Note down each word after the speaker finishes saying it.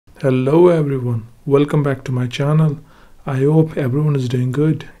Hello everyone, welcome back to my channel. I hope everyone is doing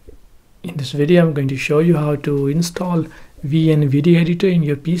good. In this video I'm going to show you how to install VN video editor in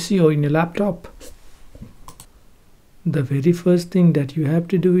your PC or in your laptop. The very first thing that you have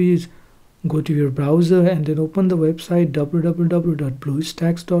to do is go to your browser and then open the website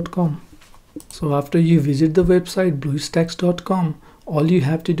www.bluestacks.com. So after you visit the website bluestacks.com, all you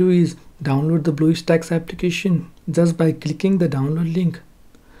have to do is download the Bluestacks application just by clicking the download link.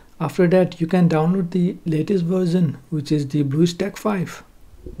 After that, you can download the latest version, which is the Bluestack 5.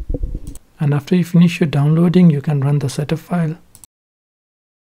 And after you finish your downloading, you can run the setup file.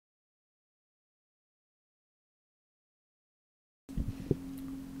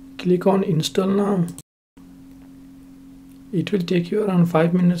 Click on install now. It will take you around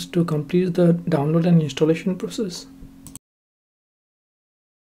 5 minutes to complete the download and installation process.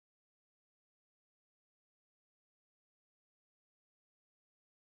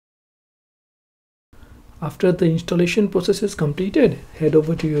 After the installation process is completed, head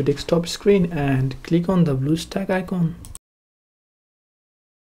over to your desktop screen and click on the Bluestack icon.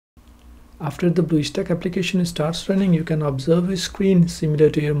 After the Bluestack application starts running, you can observe a screen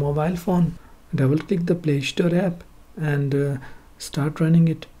similar to your mobile phone. Double click the Play Store app and start running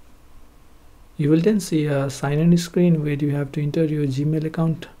it. You will then see a sign-in screen where you have to enter your Gmail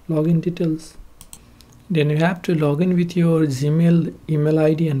account login details. Then you have to log in with your Gmail email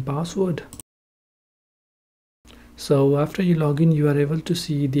ID and password. So after you log in, you are able to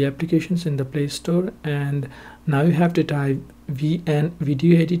see the applications in the Play Store, and now you have to type VN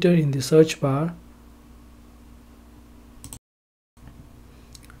video editor in the search bar.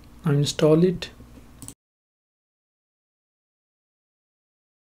 Now install it.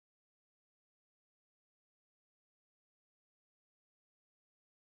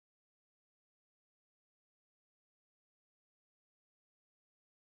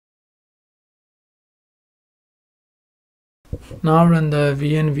 Now run the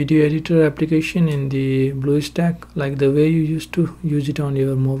VN video editor application in the Bluestack like the way you used to use it on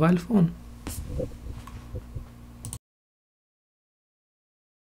your mobile phone.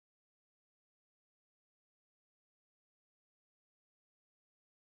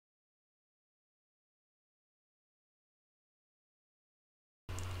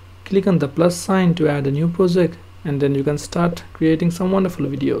 Click on the plus sign to add a new project, and then you can start creating some wonderful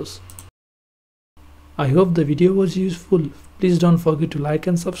videos. I hope the video was useful. Please don't forget to like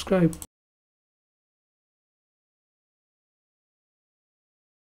and subscribe.